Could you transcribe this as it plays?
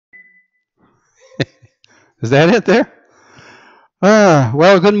Is that it there?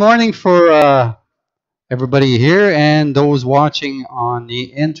 Well, good morning for everybody here and those watching on the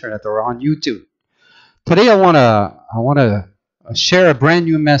internet or on YouTube. Today, I wanna share a brand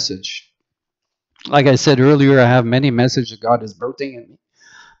new message. Like I said earlier, I have many messages God is birthing in me,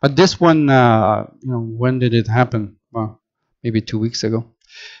 but this one, when did it happen? Well, maybe 2 weeks ago.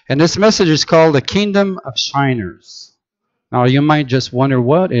 And this message is called "The Kingdom of Shiners." Now, you might just wonder,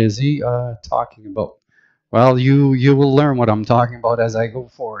 what is he talking about? Well, you will learn what I'm talking about as I go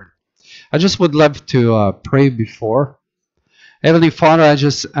forward. I just would love to pray before. Heavenly Father, I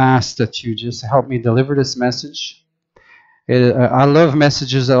just ask that you just help me deliver this message. I love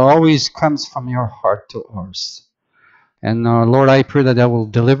messages that always comes from your heart to ours. And Lord, I pray that I will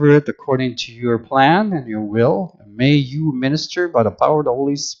deliver it according to your plan and your will. And may you minister by the power of the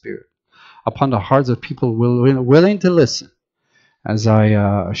Holy Spirit upon the hearts of people willing to listen as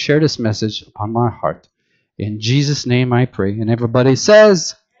I share this message upon my heart. In Jesus' name I pray. And everybody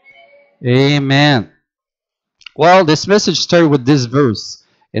says, Amen. Well, this message started with this verse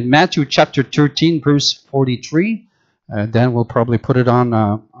in Matthew chapter 13, verse 43. Then we'll probably put it on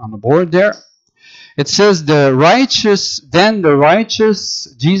the board there. It says, the righteous,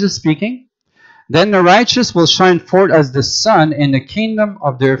 Jesus speaking, then the righteous will shine forth as the sun in the kingdom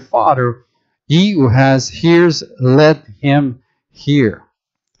of their Father. He who has ears, let him hear.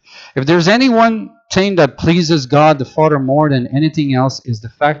 If there's anyone thing that pleases God the Father more than anything else is the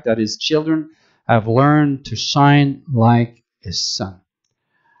fact that his children have learned to shine like his sun.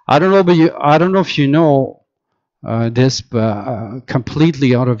 I don't know if you know this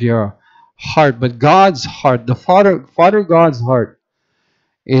completely out of your heart, but God's heart, the Father God's heart,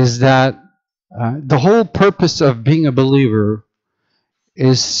 is that the whole purpose of being a believer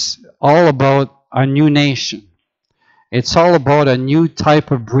is all about a new nation. It's all about a new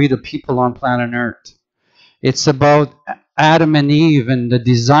type of breed of people on planet Earth. It's about Adam and Eve and the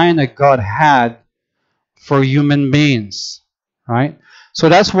design that God had for human beings, right? So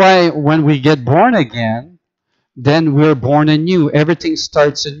that's why when we get born again, then we're born anew. Everything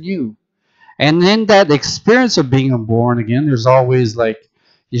starts anew. And in that experience of being born again, there's always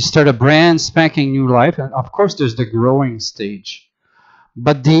you start a brand spanking new life. And of course, there's the growing stage.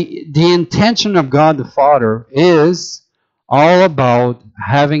 But the intention of God the Father is all about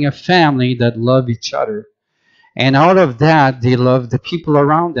having a family that love each other. And out of that, they love the people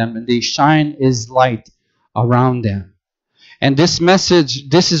around them and they shine His light around them. And this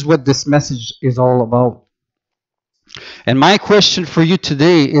is what this message is all about. And my question for you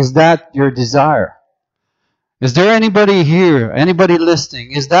today, is that your desire? Is there anybody here, anybody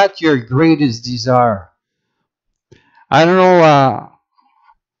listening? Is that your greatest desire? I don't know,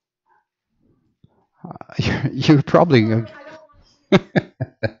 you're probably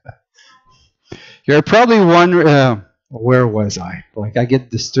you're probably wondering, where was I? Like, I get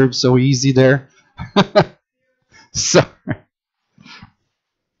disturbed so easy there. Sorry.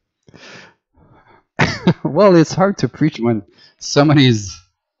 Well, it's hard to preach when somebody's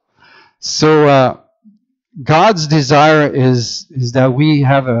so. God's desire is that we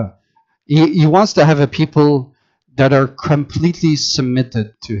have He wants to have a people that are completely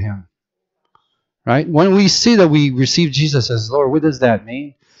submitted to Him. Right? When we see that we receive Jesus as Lord, what does that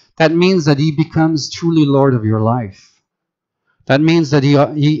mean? That means that He becomes truly Lord of your life. That means that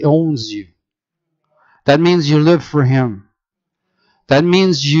He owns you. That means you live for Him. That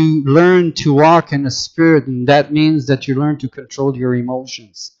means you learn to walk in the Spirit, and that means that you learn to control your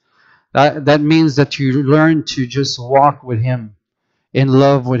emotions. That means that you learn to just walk with Him, in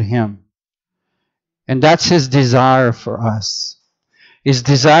love with Him. And that's His desire for us. His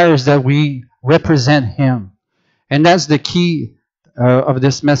desire is that we represent Him. And that's the key of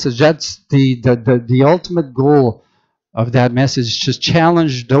this message. That's the ultimate goal of that message, to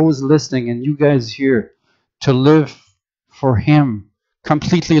challenge those listening and you guys here to live for Him,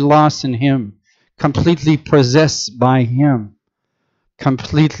 completely lost in Him, completely possessed by Him,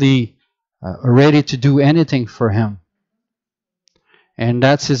 completely ready to do anything for Him. And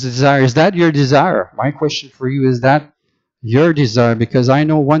that's His desire. Is that your desire? My question for you, is that your desire? Because I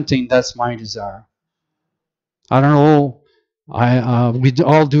know one thing, that's my desire. I don't know. We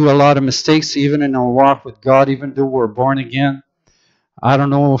all do a lot of mistakes, even in our walk with God, even though we're born again. I don't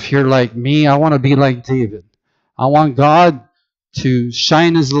know if you're like me. I want to be like David. I want God to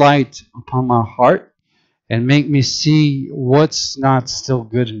shine His light upon my heart and make me see what's not still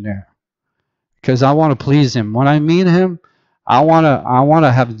good in there. Because I want to please Him. When I meet Him, I want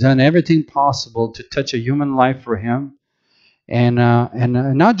to have done everything possible to touch a human life for Him, and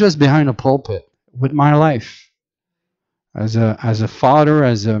not just behind a pulpit, with my life. As a father,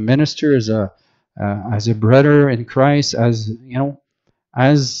 as a minister, as a as a brother in Christ, as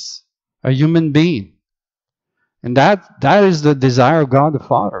as a human being. And that is the desire of God the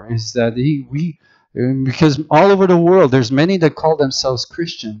Father, is that because all over the world there's many that call themselves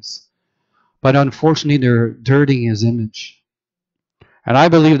Christians, but unfortunately they're dirtying His image. And I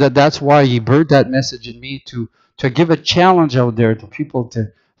believe that that's why He birthed that message in me, to give a challenge out there to people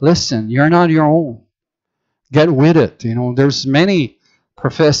to listen. You're not your own. Get with it. There's many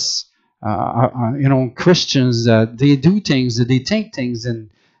profess Christians that they do things, that they think things, and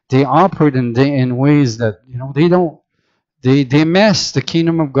they operate in ways that they don't. They mess the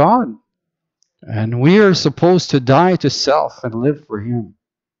kingdom of God. And we are supposed to die to self and live for Him.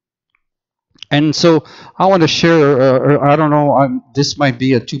 And so I want to share, or I don't know, this might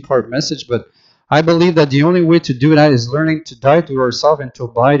be a two-part message, but I believe that the only way to do that is learning to die to ourselves and to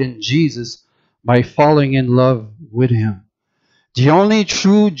abide in Jesus by falling in love with Him. The only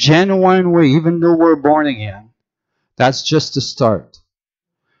true, genuine way, even though we're born again, that's just the start.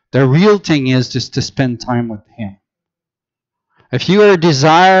 The real thing is just to spend time with Him. If you are a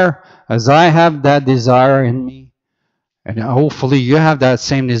desire, as I have that desire in me, and hopefully you have that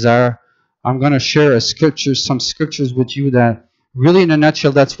same desire, I'm going to share some scriptures with you that really, in a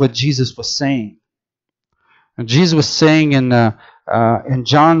nutshell, that's what Jesus was saying. And Jesus was saying in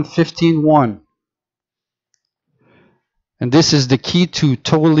John 15:1, and this is the key to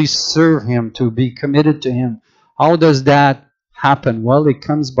totally serve Him, to be committed to Him. How does that happen? Well, it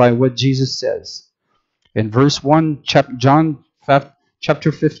comes by what Jesus says. In verse 1, John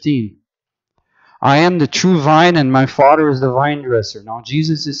chapter 15. I am the true vine, and my Father is the vine dresser. Now,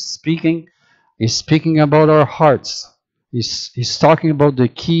 Jesus is speaking. He's speaking about our hearts. He's talking about the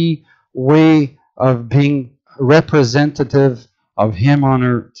key way of being representative of Him on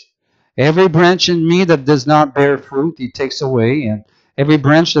earth. Every branch in me that does not bear fruit, He takes away. And every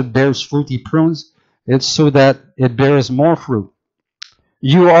branch that bears fruit, He prunes it so that it bears more fruit.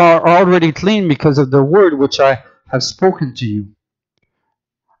 You are already clean because of the word which I have spoken to you.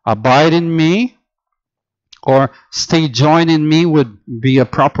 Abide in me, or stay joined in me would be a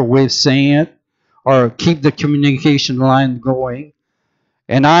proper way of saying it, or keep the communication line going.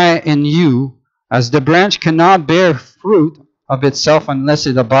 And I in you, as the branch cannot bear fruit of itself unless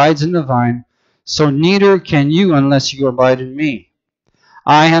it abides in the vine, so neither can you unless you abide in me.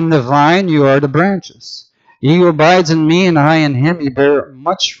 I am the vine, you are the branches. He who abides in me and I in him, he bear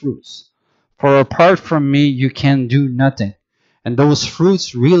much fruits. For apart from me, you can do nothing. And those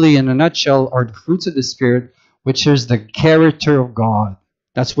fruits, really, in a nutshell, are the fruits of the Spirit, which is the character of God.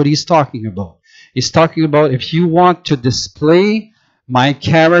 That's what he's talking about. He's talking about if you want to display my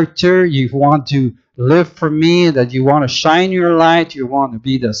character, you want to live for me, that you want to shine your light, you want to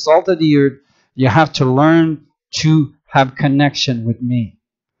be the salt of the earth, you have to learn to have connection with me.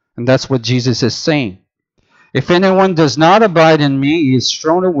 And that's what Jesus is saying. If anyone does not abide in me, he is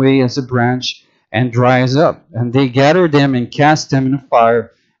thrown away as a branch and dries up. And they gather them and cast them in the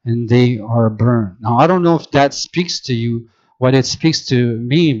fire, and they are burned. Now, I don't know if that speaks to you, what it speaks to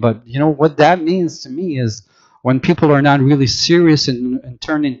me, but you know what that means to me is when people are not really serious and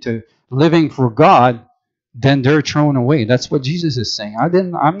turn into living for God, then they're thrown away. That's what Jesus is saying.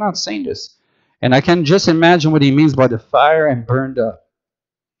 I'm not saying this. And I can just imagine what he means by the fire and burned up.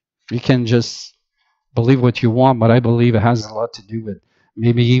 You can just believe what you want, but I believe it has a lot to do with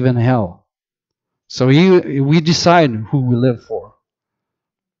maybe even hell. So we decide who we live for.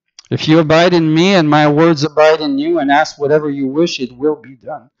 If you abide in me and my words abide in you, and ask whatever you wish, it will be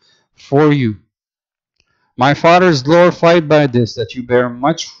done for you. My Father is glorified by this, that you bear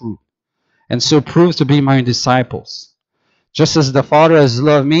much fruit, and so prove to be my disciples. Just as the Father has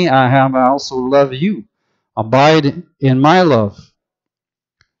loved me, I have also loved you. Abide in my love,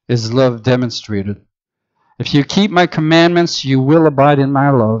 is love demonstrated. If you keep my commandments, you will abide in my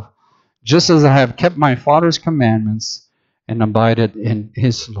love, just as I have kept my Father's commandments and abided in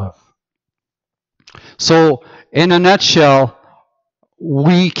his love. So, in a nutshell,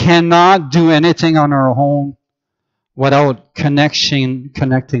 we cannot do anything on our own without connecting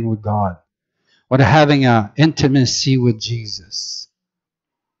with God, without having an intimacy with Jesus.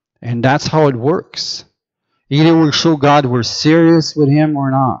 And that's how it works. Either we show God we're serious with him or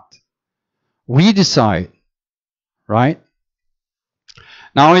not. We decide, right?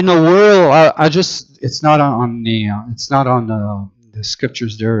 Now in the world, it's not on the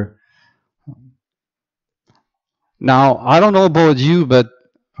scriptures there. Now I don't know about you, but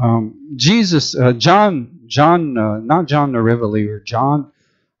Jesus, not John the Revelator, John,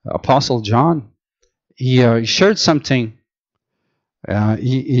 Apostle John, he shared something.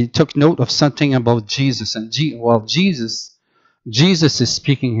 He took note of something about Jesus, and Jesus is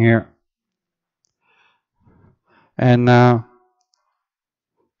speaking here. And I'll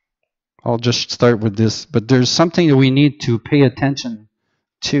just start with this. But there's something that we need to pay attention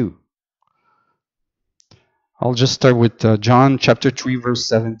to. I'll just start with John chapter 3, verse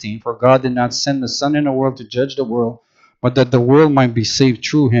 17. For God did not send the Son in the world to judge the world, but that the world might be saved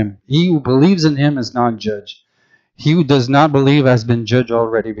through him. He who believes in him is not judged. He who does not believe has been judged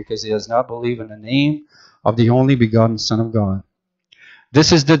already, because he has not believed in the name of the only begotten Son of God.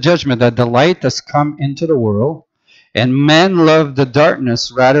 This is the judgment, that the light has come into the world, and men loved the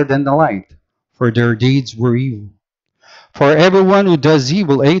darkness rather than the light, for their deeds were evil. For everyone who does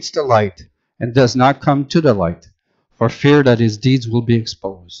evil hates the light, and does not come to the light, for fear that his deeds will be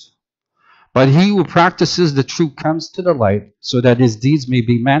exposed. But he who practices the truth comes to the light, so that his deeds may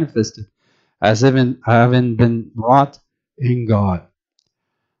be manifested, as having been wrought in God.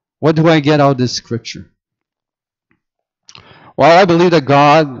 What do I get out of this scripture? Well, I believe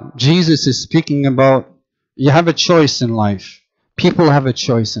that Jesus is speaking about you have a choice in life. People have a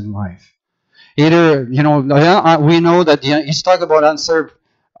choice in life. Either, we know that he's talking about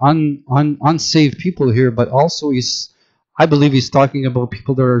unsaved people here, but also I believe he's talking about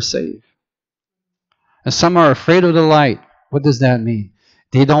people that are saved. And some are afraid of the light. What does that mean?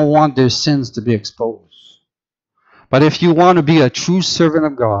 They don't want their sins to be exposed. But if you want to be a true servant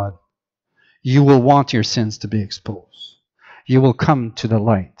of God, you will want your sins to be exposed. You will come to the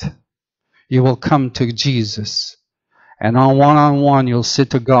light. You will come to Jesus. And on one-on-one, you'll say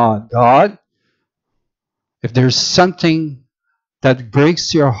to God, God, if there's something that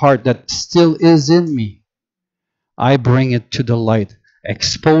breaks your heart that still is in me, I bring it to the light.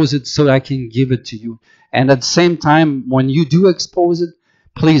 Expose it so I can give it to you. And at the same time, when you do expose it,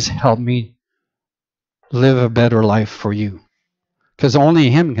 please help me live a better life for you. Because only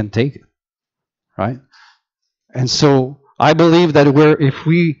him can take it. Right? And so I believe that if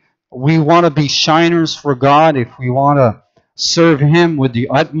we want to be shiners for God, if we want to serve him with the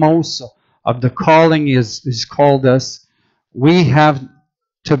utmost of the calling he's called us, we have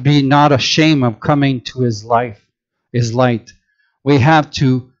to be not ashamed of coming to his light. We have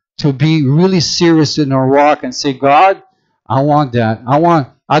to be really serious in our walk and say, God, I want that. I want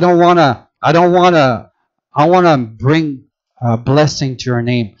to bring a blessing to your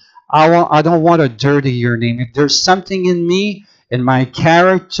name. I don't want to dirty your name. If there's something in me, in my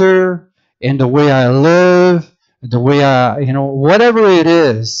character, in the way I live, the way whatever it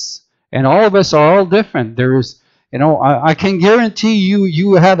is, and all of us are all different. I can guarantee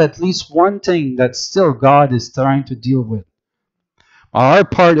you have at least one thing that still God is trying to deal with. Our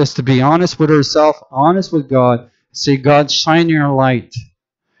part is to be honest with ourselves, honest with God, say, God, shine your light,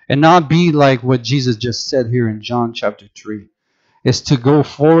 and not be like what Jesus just said here in John chapter 3. Is to go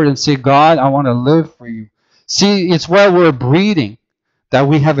forward and say, God, I want to live for you. See, it's while we're breathing that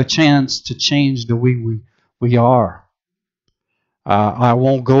we have a chance to change the way we are. I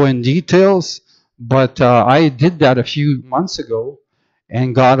won't go in details, but I did that a few months ago,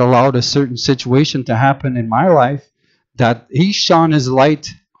 and God allowed a certain situation to happen in my life that he shone his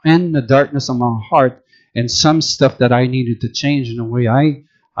light in the darkness of my heart, and some stuff that I needed to change in the way I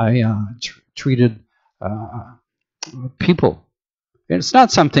treated people. It's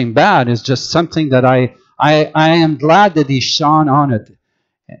not something bad. It's just something that I am glad that he shone on it,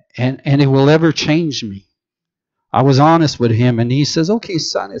 and it will ever change me. I was honest with him, and he says, "Okay,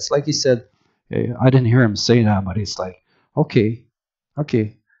 son." It's like he said. I didn't hear him say that, but it's like, "Okay,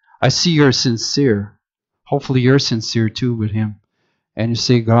 I see you're sincere. Hopefully, you're sincere too with him." And you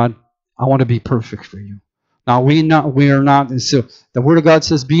say, "God, I want to be perfect for you." Now we are not. And so the Word of God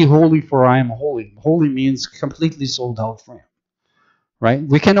says, "Be holy, for I am holy." Holy means completely sold out for him. Right?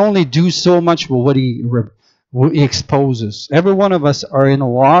 We can only do so much with what he exposes. Every one of us are in a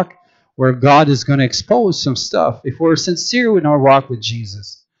walk where God is going to expose some stuff if we're sincere in our walk with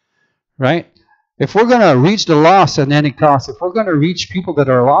Jesus. Right? If we're going to reach the lost at any cost, if we're going to reach people that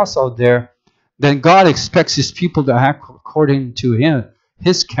are lost out there, then God expects his people to act according to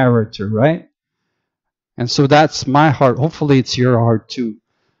his character, right? And so that's my heart. Hopefully it's your heart too.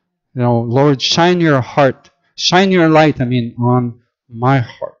 Lord, shine your light, on my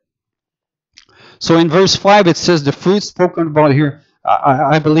heart. So in verse 5 it says the fruits spoken about here,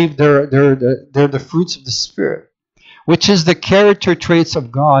 I believe they're the fruits of the Spirit, which is the character traits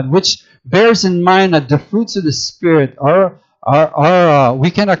of God, which bears in mind that the fruits of the Spirit are we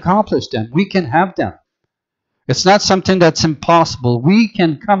can accomplish them, we can have them. It's not something that's impossible. We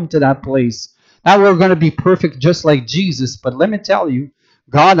can come to that place. Now we're going to be perfect just like Jesus, but let me tell you,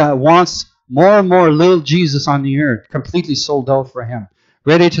 God wants more and more little Jesus on the earth, completely sold out for him,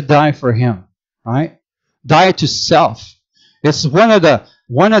 ready to die for him, right? Die to self. It's one of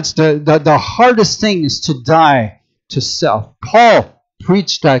the hardest things to die to self. Paul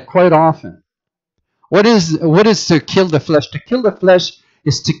preached that quite often. What is to kill the flesh? To kill the flesh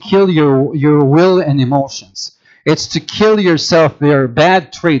is to kill your will and emotions. It's to kill yourself, your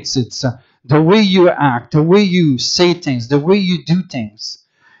bad traits. It's the way you act, the way you say things, the way you do things.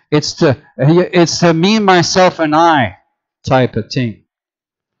 It's to me, myself, and I type of thing.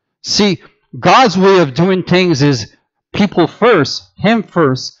 See, God's way of doing things is people first, Him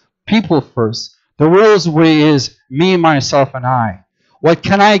first, people first. The world's way is me, myself, and I. What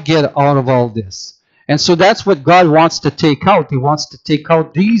can I get out of all this? And so that's what God wants to take out. He wants to take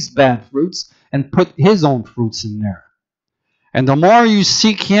out these bad fruits and put His own fruits in there. And the more you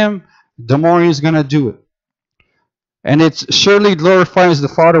seek Him, the more He's going to do it. And it surely glorifies the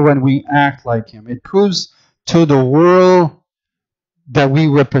Father when we act like Him. It proves to the world that we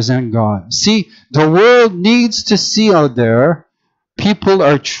represent God. See, the world needs to see out there people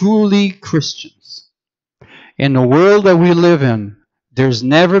are truly Christians. In the world that we live in, there's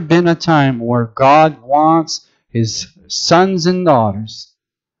never been a time where God wants His sons and daughters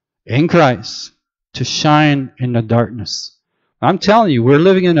in Christ to shine in the darkness. I'm telling you, we're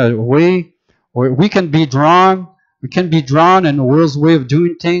living in a way where we can be drawn in the world's way of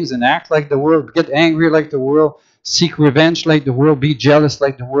doing things and act like the world, get angry like the world, seek revenge like the world, be jealous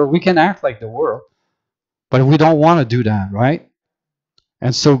like the world. We can act like the world, but we don't want to do that, right?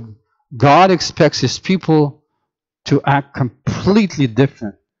 And so God expects His people to act completely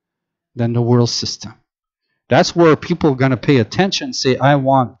different than the world system. That's where people are going to pay attention and say, I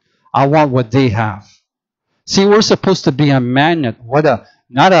want what they have. See, we're supposed to be a magnet.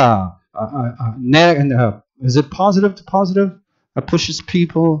 Is it positive to positive? Pushes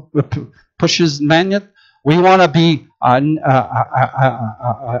people, pushes magnet. We want to be a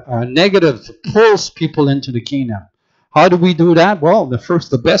negative to pulls people into the kingdom. How do we do that? Well,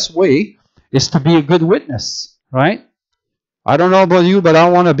 the best way is to be a good witness, right? I don't know about you, but I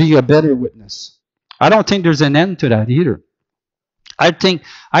want to be a better witness. I don't think there's an end to that either. I think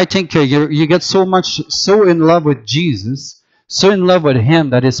you get so in love with Jesus, so in love with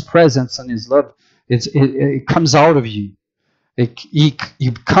Him that His presence and His love, it comes out of you. He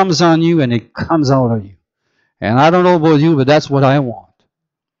comes on you and it comes out of you. And I don't know about you, but that's what I want.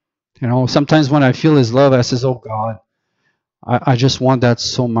 You know, sometimes when I feel His love, I says, oh God, I just want that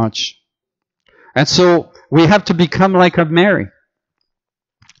so much. And so we have to become like a Mary.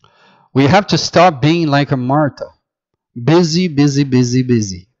 We have to stop being like a Martha. Busy, busy, busy,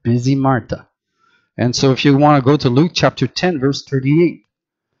 busy. Busy Martha. And so if you want to go to Luke chapter 10, verse 38.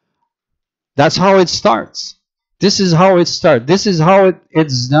 That's how it starts. This is how it starts. This is how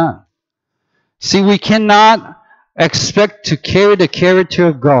it's done. See, we cannot expect to carry the character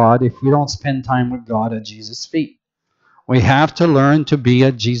of God if we don't spend time with God at Jesus' feet. We have to learn to be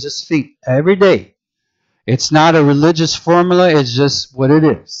at Jesus' feet every day. It's not a religious formula, it's just what it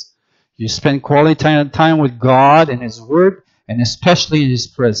is. You spend quality time with God and His Word, and especially in His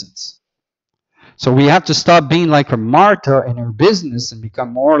presence. So we have to stop being like a Martha in her business and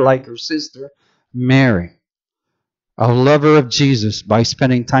become more like her sister, Mary, a lover of Jesus by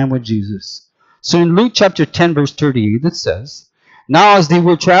spending time with Jesus. So in Luke chapter 10, verse 38, it says, Now as they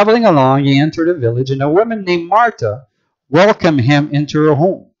were traveling along, He entered a village, and a woman named Martha welcomed Him into her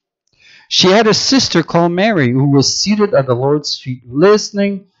home. She had a sister called Mary who was seated at the Lord's feet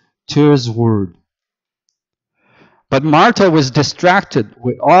listening to His word. But Martha was distracted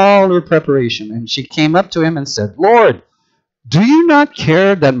with all her preparation, and she came up to Him and said, Lord, do you not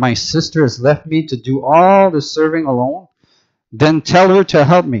care that my sister has left me to do all the serving alone? Then tell her to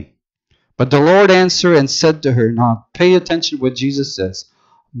help me. But the Lord answered and said to her, now pay attention to what Jesus says,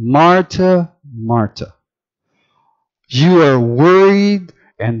 Martha, Martha, you are worried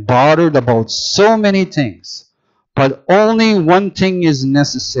and bothered about so many things, but only one thing is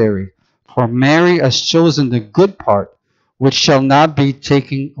necessary. For Mary has chosen the good part, which shall not be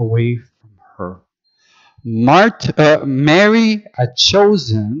taken away from her. Mary had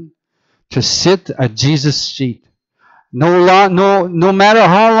chosen to sit at Jesus' feet. No matter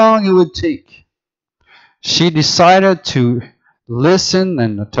how long it would take, she decided to listen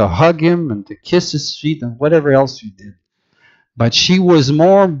and to hug Him and to kiss His feet and whatever else she did. But she was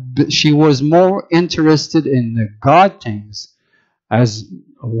more interested in the God things as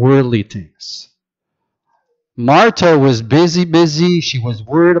worldly things. Martha was busy. She was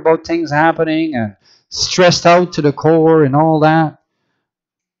worried about things happening and stressed out to the core and all that.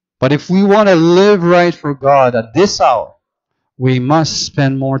 But if we want to live right for God at this hour, we must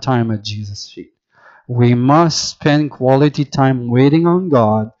spend more time at Jesus' feet. We must spend quality time waiting on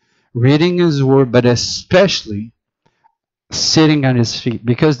God, reading His Word, but especially sitting at His feet.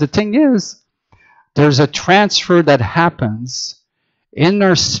 Because the thing is, There's a transfer that happens in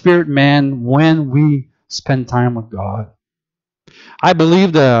our spirit man when we spend time with God. I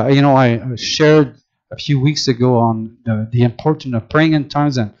believe I shared a few weeks ago on the importance of praying in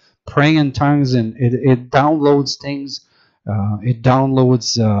tongues, and praying in tongues, and it downloads things. It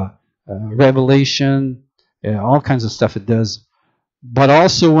downloads revelation, all kinds of stuff it does. But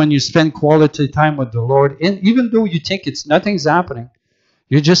also when you spend quality time with the Lord, and even though you think it's nothing's happening,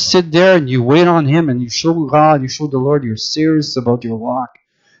 you just sit there and you wait on Him and you show God, you show the Lord you're serious about your walk.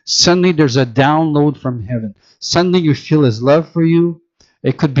 Suddenly there's a download from heaven. Suddenly you feel His love for you.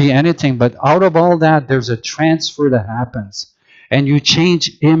 It could be anything, but out of all that, there's a transfer that happens. And you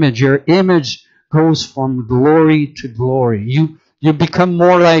change image. Your image goes from glory to glory. You become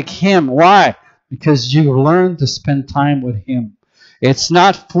more like Him. Why? Because you learn to spend time with Him. It's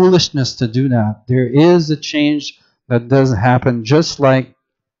not foolishness to do that. There is a change that does happen, just like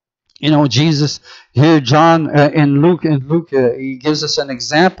Jesus here, John in Luke, he gives us an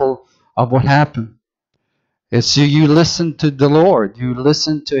example of what happened. It's you listen to the Lord, you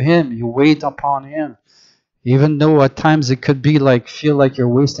listen to Him, you wait upon Him. Even though at times it could be feel like you're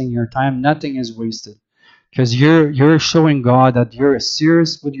wasting your time, nothing is wasted. Because you're showing God that you're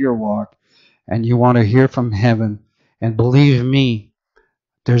serious with your walk and you want to hear from heaven. And believe me,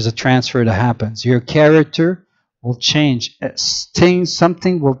 there's a transfer that happens. Your character will change.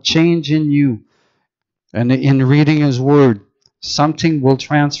 Something will change in you. And in reading His Word, something will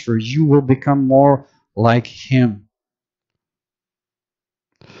transfer. You will become more like Him.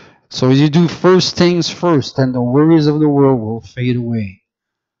 So you do first things first, and the worries of the world will fade away.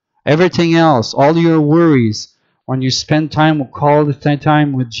 Everything else, all your worries, when you spend quality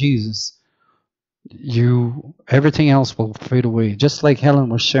time with Jesus, everything else will fade away. Just like Helen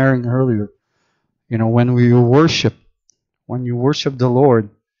was sharing earlier. When you worship the Lord,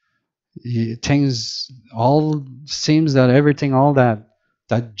 things all seems that everything, all that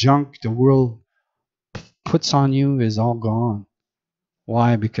junk the world puts on you is all gone.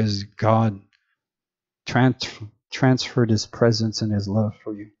 Why? Because God transferred His presence and His love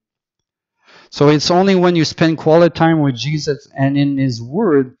for you. So it's only when you spend quality time with Jesus and in His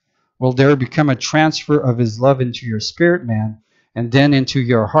Word will there become a transfer of His love into your spirit man, and then into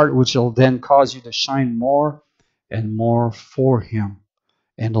your heart, which will then cause you to shine more and more for Him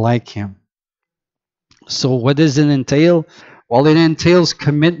and like Him. So what does it entail? Well, it entails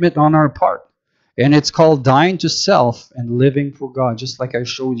commitment on our part. And it's called dying to self and living for God, just like I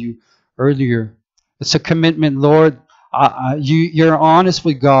showed you earlier. It's a commitment, Lord. You're honest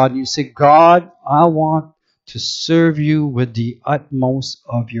with God. You say, God, I want to serve you with the utmost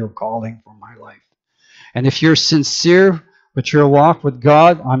of your calling for my life. And if you're sincere with your walk with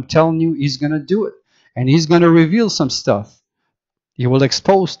God, I'm telling you, He's going to do it. And He's going to reveal some stuff. He will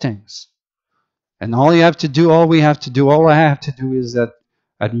expose things. And all I have to do is that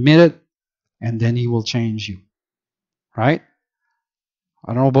admit it, and then He will change you. Right?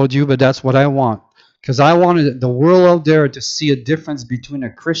 I don't know about you, but that's what I want. Because I wanted the world out there to see a difference between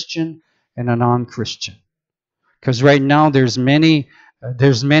a Christian and a non-Christian. Because right now there's many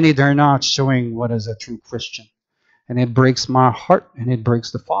they're not showing what is a true Christian. And it breaks my heart, and it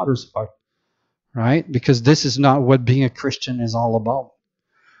breaks the Father's heart. Right? Because this is not what being a Christian is all about.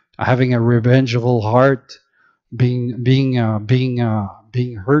 Having a revengeful heart, being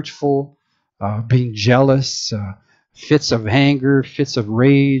hurtful, being jealous, fits of anger, fits of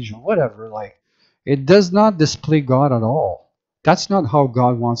rage, whatever. It does not display God at all. That's not how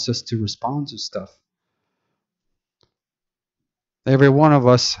God wants us to respond to stuff. Every one of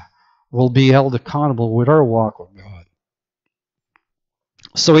us will be held accountable with our walk with God.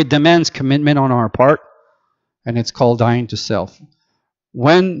 So it demands commitment on our part, and it's called dying to self.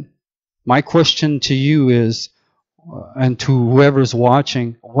 My question to you is, and to whoever's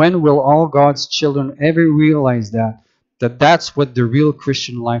watching, when will all God's children ever realize that's what the real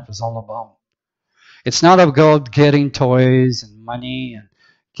Christian life is all about? It's not about getting toys and money and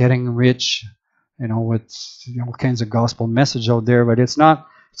getting rich, with all kinds of gospel message out there, but it's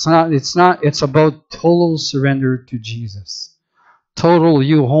about total surrender to Jesus. Total,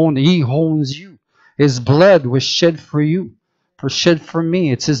 He owns you. His blood was shed for you, shed for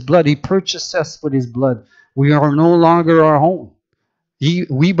me. It's His blood. He purchased us with His blood. We are no longer our own.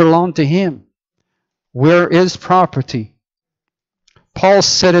 We belong to Him. We're His property. Paul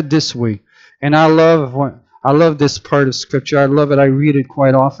said it this way, and I love this part of Scripture. I love it. I read it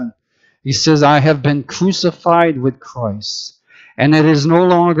quite often. He says, I have been crucified with Christ, and it is no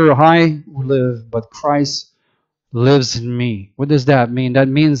longer I who live, but Christ lives in me. What does that mean? That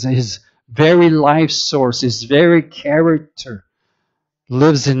means His very life source, His very character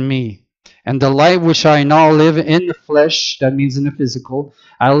lives in me. And the life which I now live in the flesh, that means in the physical,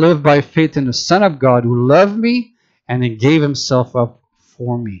 I live by faith in the Son of God who loved me and he gave himself up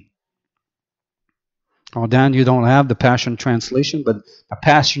for me. Oh, Dan, you don't have the Passion Translation, but the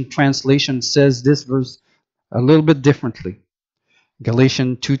Passion Translation says this verse a little bit differently.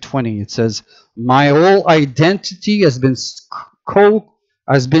 Galatians 2:20, it says, "My whole identity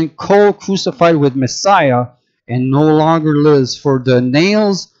co-crucified with Messiah and no longer lives, for the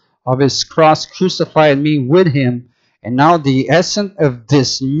nails of his cross crucified me with him, and now the essence of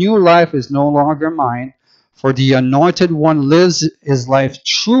this new life is no longer mine, for the Anointed One lives his life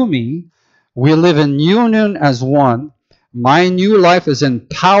through me. We live in union as one. My new life is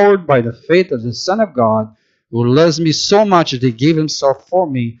empowered by the faith of the Son of God, who loves me so much that he gave himself for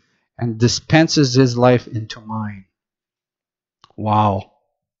me and dispenses his life into mine." Wow.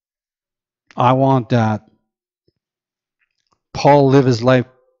 I want that. Paul lived his life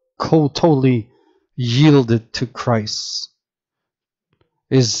totally yielded to Christ.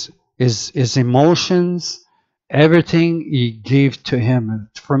 His emotions, everything he gave to him. And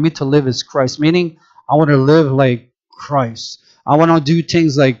for me to live is Christ, meaning I want to live like Christ. I want to do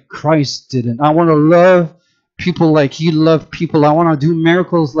things like Christ didn't. I want to love people like he loved people. I want to do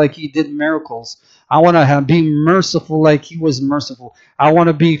miracles like he did miracles. I want to be merciful like he was merciful. I want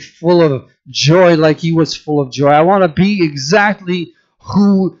to be full of joy like he was full of joy. I want to be exactly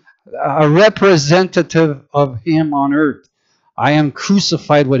who a representative of him on earth. I am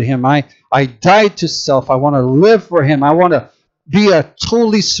crucified with him. I died to self. I want to live for him. I want to be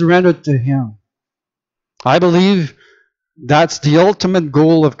totally surrendered to him. I believe that's the ultimate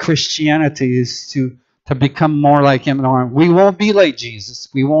goal of Christianity, is to become more like him. We won't be like Jesus.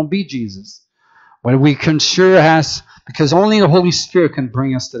 We won't be Jesus. But we can sure has, because only the Holy Spirit can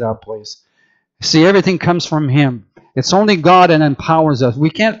bring us to that place. See, everything comes from him. It's only God that empowers us. We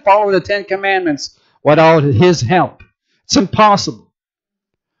can't follow the 10 Commandments without his help. It's impossible.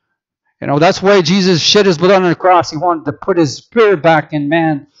 That's why Jesus shed his blood on the cross. He wanted to put his spirit back in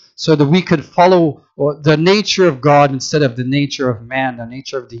man so that we could follow the nature of God instead of the nature of man, the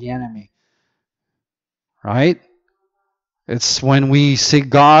nature of the enemy. Right? It's when we say,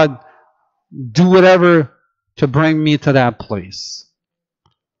 God, do whatever to bring me to that place.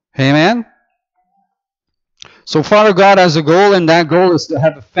 Amen? So Father God has a goal, and that goal is to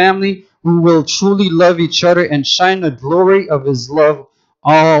have a family who will truly love each other and shine the glory of his love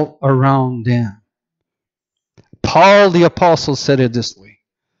all around them. Paul the Apostle said it this way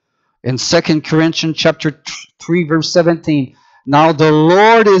in 2 Corinthians chapter 3, verse 17. "Now the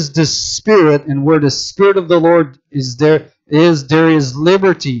Lord is the Spirit, and where the Spirit of the Lord is, there is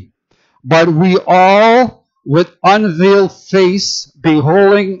liberty. But we all, with unveiled face,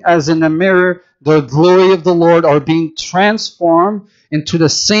 beholding as in a mirror the glory of the Lord, are being transformed into the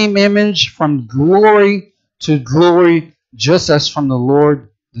same image from glory to glory, just as from the Lord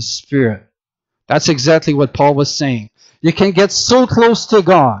the Spirit." That's exactly what Paul was saying. You can get so close to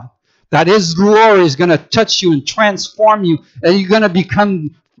God that his glory is going to touch you and transform you, and you're going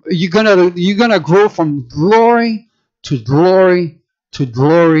to grow from glory to glory to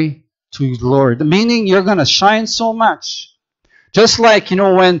glory to glory. The meaning, you're going to shine so much. Just like,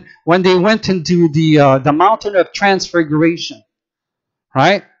 when they went into the mountain of transfiguration,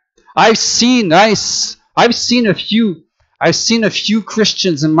 right? I've seen a few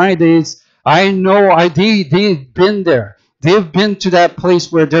Christians in my days. I know they've been there. They've been to that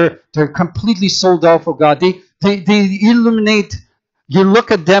place where they're completely sold out for God. They illuminate. You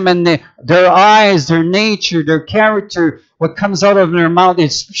look at them and their eyes, their nature, their character, what comes out of their mouth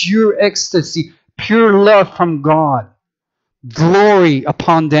is pure ecstasy, pure love from God. Glory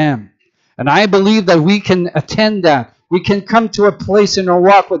upon them. And I believe that we can attend that. We can come to a place in our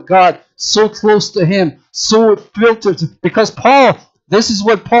walk with God so close to him, so filtered. Because this is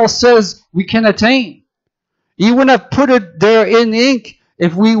what Paul says we can attain. He wouldn't have put it there in ink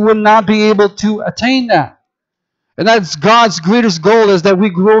if we would not be able to attain that. And that's God's greatest goal, is that we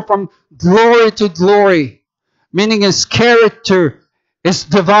grow from glory to glory. Meaning his character, his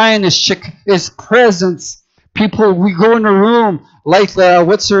divine, his presence. People, we go in a room, like,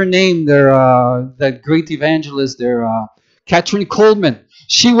 what's her name there, that great evangelist there, Catherine Coleman.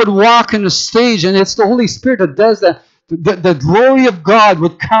 She would walk on the stage, and it's the Holy Spirit that does that. The glory of God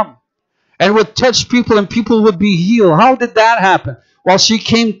would come and would touch people, and people would be healed. How did that happen? Well, she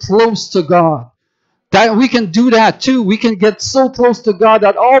came close to God. That we can do that too. We can get so close to God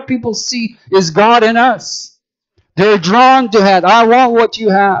that all people see is God in us. They're drawn to that. I want what you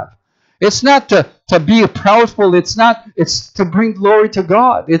have. It's not to be proudful. It's to bring glory to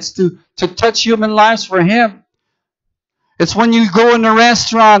God. It's to touch human lives for him. It's when you go in a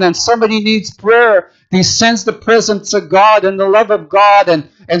restaurant and somebody needs prayer, they sense the presence of God and the love of God,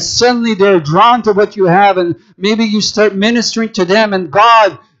 and suddenly they're drawn to what you have, and maybe you start ministering to them, and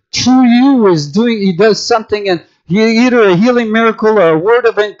God, through you, He does something, and either a healing miracle or a word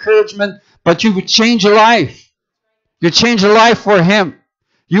of encouragement, but you would change a life. You change a life for Him.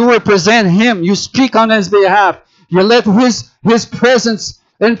 You represent Him. You speak on His behalf. You let His presence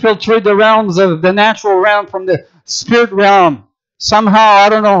infiltrate the realms of the natural realm from the spirit realm. Somehow, I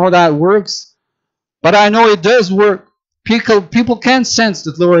don't know how that works, but I know it does work. People can sense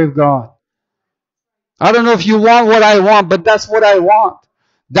the glory of God. I don't know if you want what I want, but that's what I want.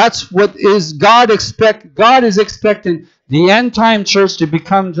 That's what is God expect. God is expecting the end time church to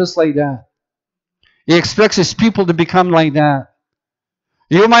become just like that. He expects His people to become like that.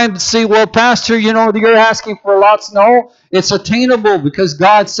 You might say, well, Pastor, you're asking for lots. No, it's attainable because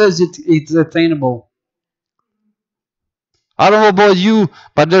God says it's attainable. I don't know about you,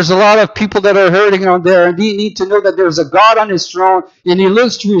 but there's a lot of people that are hurting out there, and they need to know that there's a God on His throne, and He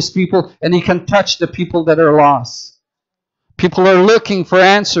lives through His people, and He can touch the people that are lost. People are looking for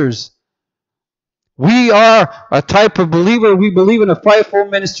answers. We are a type of believer. We believe in a fivefold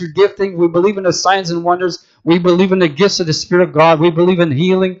ministry gifting. We believe in the signs and wonders. We believe in the gifts of the Spirit of God. We believe in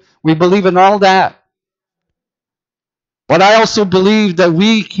healing. We believe in all that. But I also believe that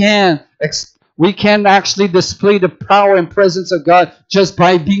we can actually display the power and presence of God just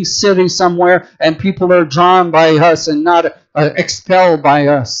by being sitting somewhere, and people are drawn by us and not expelled by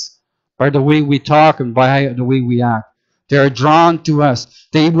us, by the way we talk and by the way we act. They are drawn to us.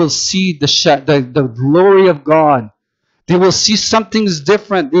 They will see the glory of God. They will see something's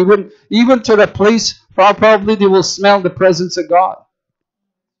different. They will, even to the place, probably they will smell the presence of God.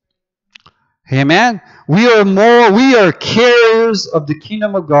 Amen. We are carriers of the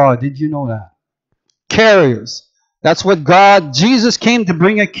kingdom of God. Did you know that? Carriers. That's what Jesus came to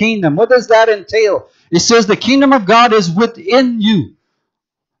bring a kingdom. What does that entail? It says the kingdom of God is within you.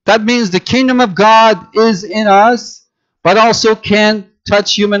 That means the kingdom of God is in us, but also can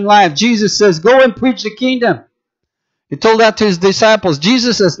touch human life. Jesus says, go and preach the kingdom. He told that to His disciples.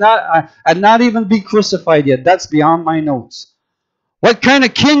 Jesus had not even been crucified yet. That's beyond my notes. What kind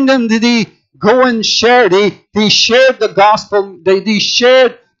of kingdom did He go and share? They shared the gospel. They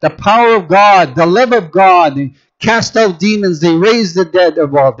shared the power of God, the love of God. They cast out demons. They raised the dead.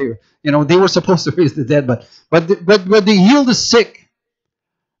 Well, they were supposed to raise the dead, but they healed the sick.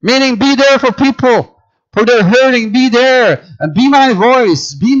 Meaning, be there for people, for they're hurting. Be there and be my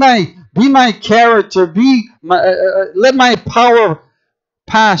voice. Be my character. Let my power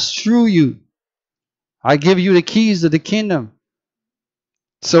pass through you. I give you the keys to the kingdom.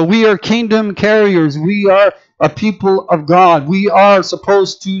 So we are kingdom carriers. We are a people of God. We are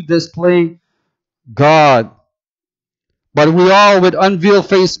supposed to display God. But we all with unveiled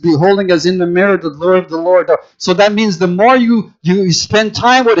face beholding as in the mirror the glory of the Lord. So that means the more you spend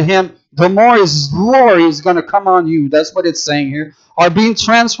time with Him, the more His glory is going to come on you. That's what it's saying here. Are being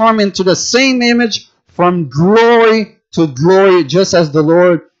transformed into the same image from glory to glory, just as the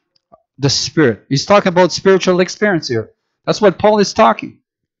Lord, the Spirit. He's talking about spiritual experience here. That's what Paul is talking.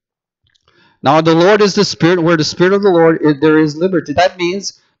 Now the Lord is the Spirit. Where the Spirit of the Lord, there is liberty. That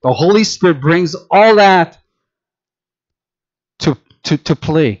means the Holy Spirit brings all that to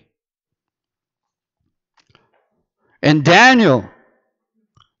play. And Daniel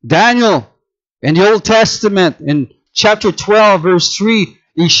in the Old Testament, in chapter 12, verse 3,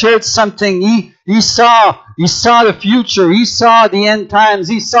 he shared something. He saw the future. He saw the end times.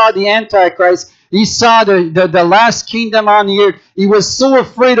 He saw the Antichrist. He saw the last kingdom on the earth. He was so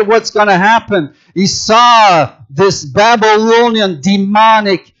afraid of what's going to happen. He saw this Babylonian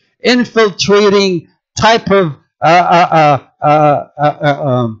demonic infiltrating type of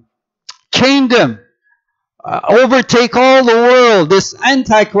kingdom overtake all the world. This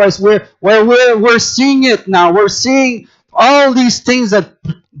Antichrist, where we're seeing it now. We're seeing all these things that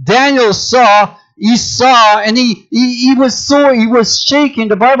Daniel saw. He saw, and he was shaking.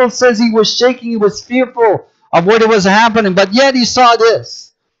 The Bible says he was shaking. He was fearful of what was happening. But yet he saw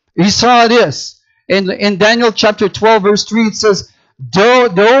this. He saw this. In Daniel chapter 12, verse 3, it says,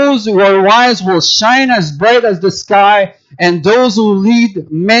 those who are wise will shine as bright as the sky, and those who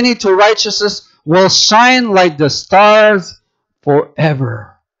lead many to righteousness will shine like the stars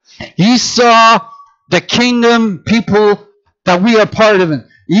forever. He saw the kingdom people that we are part of it.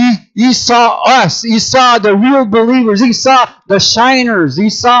 He saw us. He saw the real believers. He saw the shiners. He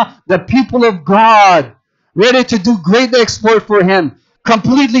saw the people of God ready to do great exploit for Him.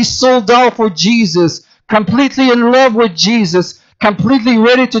 Completely sold out for Jesus. Completely in love with Jesus. Completely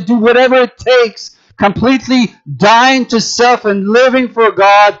ready to do whatever it takes completely dying to self and living for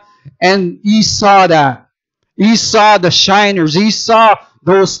God. And he saw that. He saw the shiners. He saw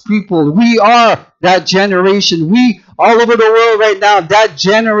those people. We are that generation. We, all over the world right now, that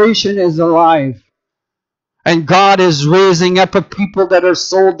generation is alive. And God is raising up a people that are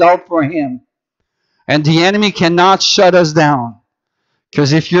sold out for Him. And the enemy cannot shut us down.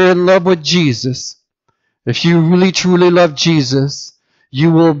 Because if you're in love with Jesus, if you really truly love Jesus,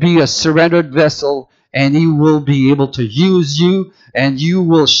 you will be a surrendered vessel and He will be able to use you, and you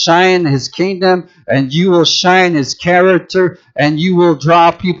will shine His kingdom, and you will shine His character, and you will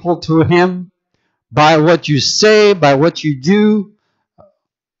draw people to Him by what you say, by what you do.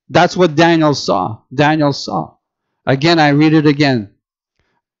 That's what Daniel saw. Daniel saw. Again, I read it again.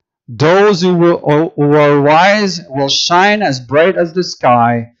 Those who are wise will shine as bright as the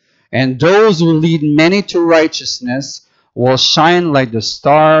sky, and those who lead many to righteousness will shine like the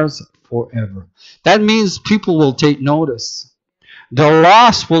stars forever. That means people will take notice. The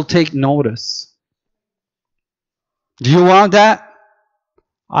lost will take notice. Do you want that?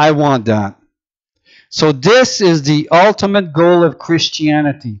 I want that. So this is the ultimate goal of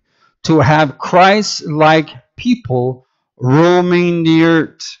Christianity, to have Christ-like people roaming the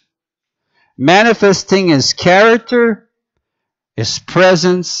earth, manifesting His character, His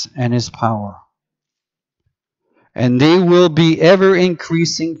presence, and His power. And they will be ever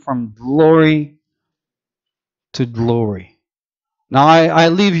increasing from glory to glory. Now, I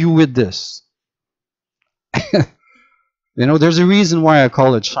leave you with this. There's a reason why I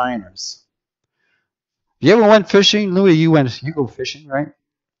call it shiners. You ever went fishing, Louis? You go fishing, right?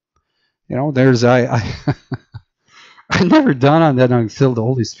 There's I never done on that until the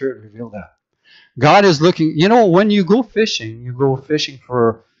Holy Spirit revealed that. God is looking. When you go fishing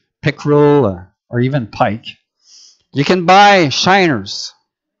for pickerel or even pike. You can buy shiners.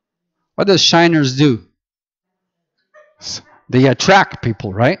 What does shiners do? They attract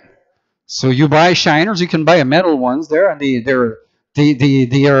people, right? So you buy shiners. You can buy metal ones there, and they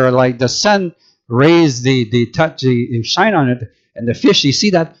are like the sun rays. They touch, they shine on it, and the fish. You see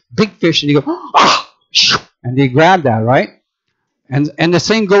that big fish, and you go and they grab that, right? And the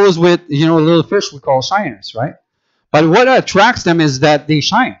same goes with little fish we call shiners, right? But what attracts them is that they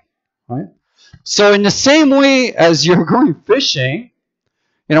shine, right? So in the same way as you're going fishing,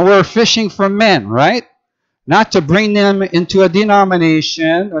 we're fishing for men, right? Not to bring them into a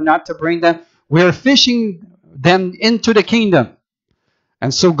denomination or not to bring them. We're fishing them into the kingdom.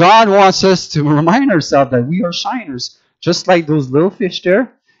 And so God wants us to remind ourselves that we are shiners, just like those little fish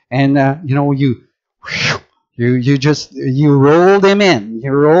there. And, you roll them in.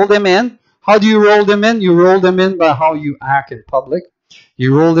 You roll them in. How do you roll them in? You roll them in by how you act in public.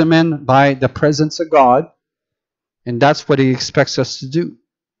 You roll them in by the presence of God. And that's what He expects us to do.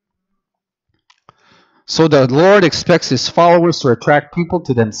 So the Lord expects His followers to attract people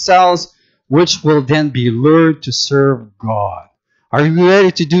to themselves, which will then be lured to serve God. Are you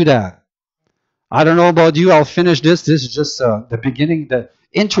ready to do that? I don't know about you. I'll finish this. This is just the beginning, the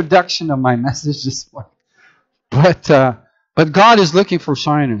introduction of my message this morning. But God is looking for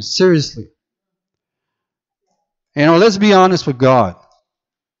shiners. Seriously. Let's be honest with God.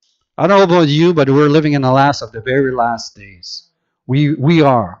 I don't know about you, but we're living in the last of the very last days. We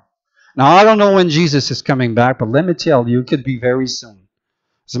are. Now, I don't know when Jesus is coming back, but let me tell you, it could be very soon.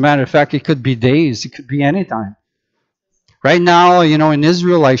 As a matter of fact, it could be days. It could be any time. Right now, in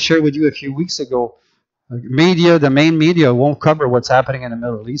Israel, I shared with you a few weeks ago, the main media won't cover what's happening in the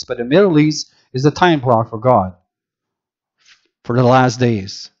Middle East, but the Middle East is the time clock for God for the last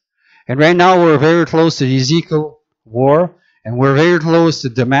days. And right now, we're very close to the Ezekiel war, and we're very close to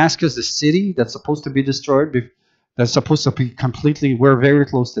Damascus, the city that's supposed to be destroyed, that's supposed to be completely, we're very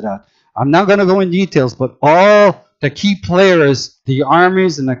close to that. I'm not going to go in details, but all the key players, the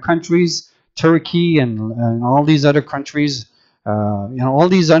armies and the countries, Turkey and all these other countries, all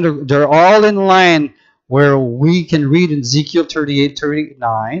these they're all in line where we can read in Ezekiel 38,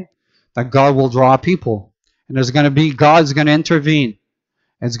 39 that God will draw people. And God's going to intervene.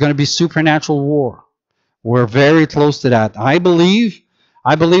 It's going to be supernatural war. We're very close to that. I believe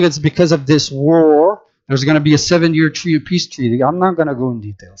it's because of this war. There's going to be a 7-year peace treaty. I'm not going to go in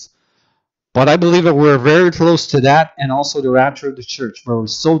details. But I believe that we're very close to that, and also the rapture of the church. We're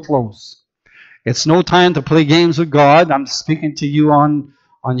so close. It's no time to play games with God. I'm speaking to you on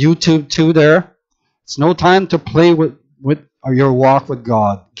YouTube too there. It's no time to play with your walk with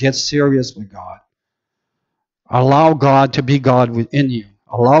God. Get serious with God. Allow God to be God within you.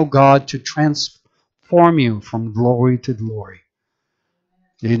 Allow God to transform you from glory to glory.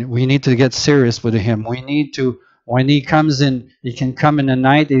 We need to get serious with Him. We need to When he comes in, he can come in the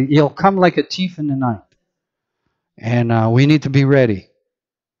night. He'll come like a thief in the night. And we need to be ready.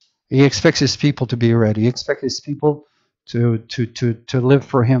 He expects his people to be ready. He expects his people to live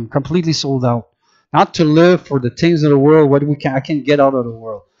for him, completely sold out. Not to live for the things of the world, what I can get out of the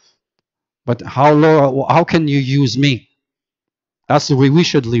world. But how, Lord, how can you use me? That's the way we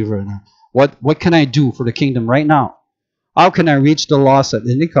should live right now. What can I do for the kingdom right now? How can I reach the lost at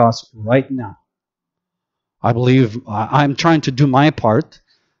any cost right now? I believe I'm trying to do my part,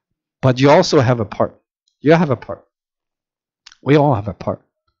 but you also have a part. You have a part. We all have a part.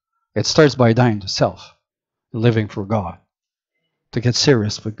 It starts by dying to self, living for God, to get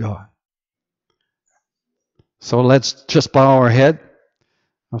serious with God. So let's just bow our head.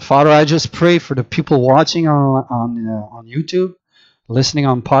 Father, I just pray for the people watching on YouTube, listening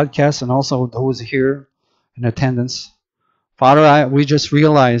on podcasts, and also those here in attendance. Father, we just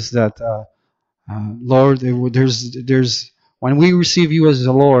realize that, Lord, there's when we receive you as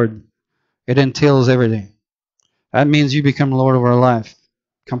the Lord, it entails everything. That means you become Lord of our life,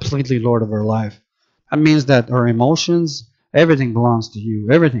 completely Lord of our life. That means that our emotions, everything belongs to you.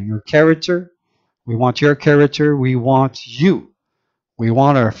 Everything, your character. We want your character. We want you. We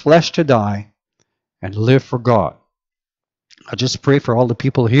want our flesh to die and live for God. I just pray for all the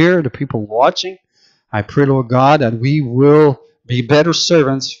people here, the people watching. I pray, Lord God, that we will be better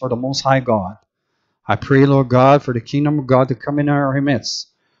servants for the Most High God. I pray, Lord God, for the kingdom of God to come in our midst,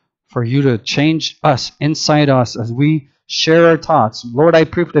 for you to change us, inside us, as we share our thoughts. Lord, I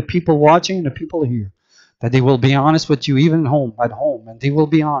pray for the people watching and the people here, that they will be honest with you even at home, and they will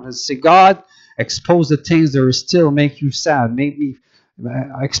be honest. Say, God, expose the things that are still make you sad, make me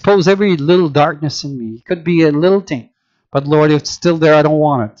expose every little darkness in me. It could be a little thing, but Lord, if it's still there, I don't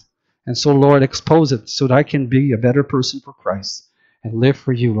want it. And so, Lord, expose it so that I can be a better person for Christ and live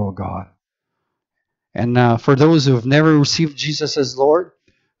for you, Lord God. And for those who have never received Jesus as Lord,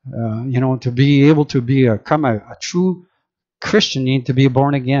 to be able to become a true Christian, you need to be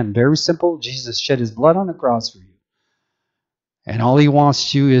born again. Very simple. Jesus shed his blood on the cross for you. And all he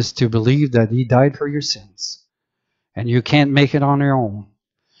wants you is to believe that he died for your sins. And you can't make it on your own.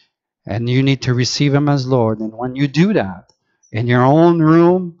 And you need to receive him as Lord. And when you do that, in your own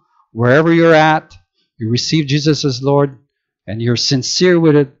room, wherever you're at, you receive Jesus as Lord, and you're sincere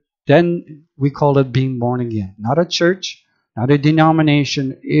with it, then we call it being born again. Not a church, not a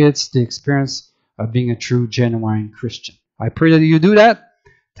denomination. It's the experience of being a true, genuine Christian. I pray that you do that.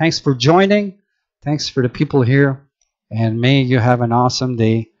 Thanks for joining. Thanks for the people here. And may you have an awesome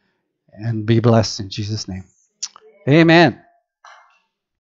day and be blessed in Jesus' name. Amen.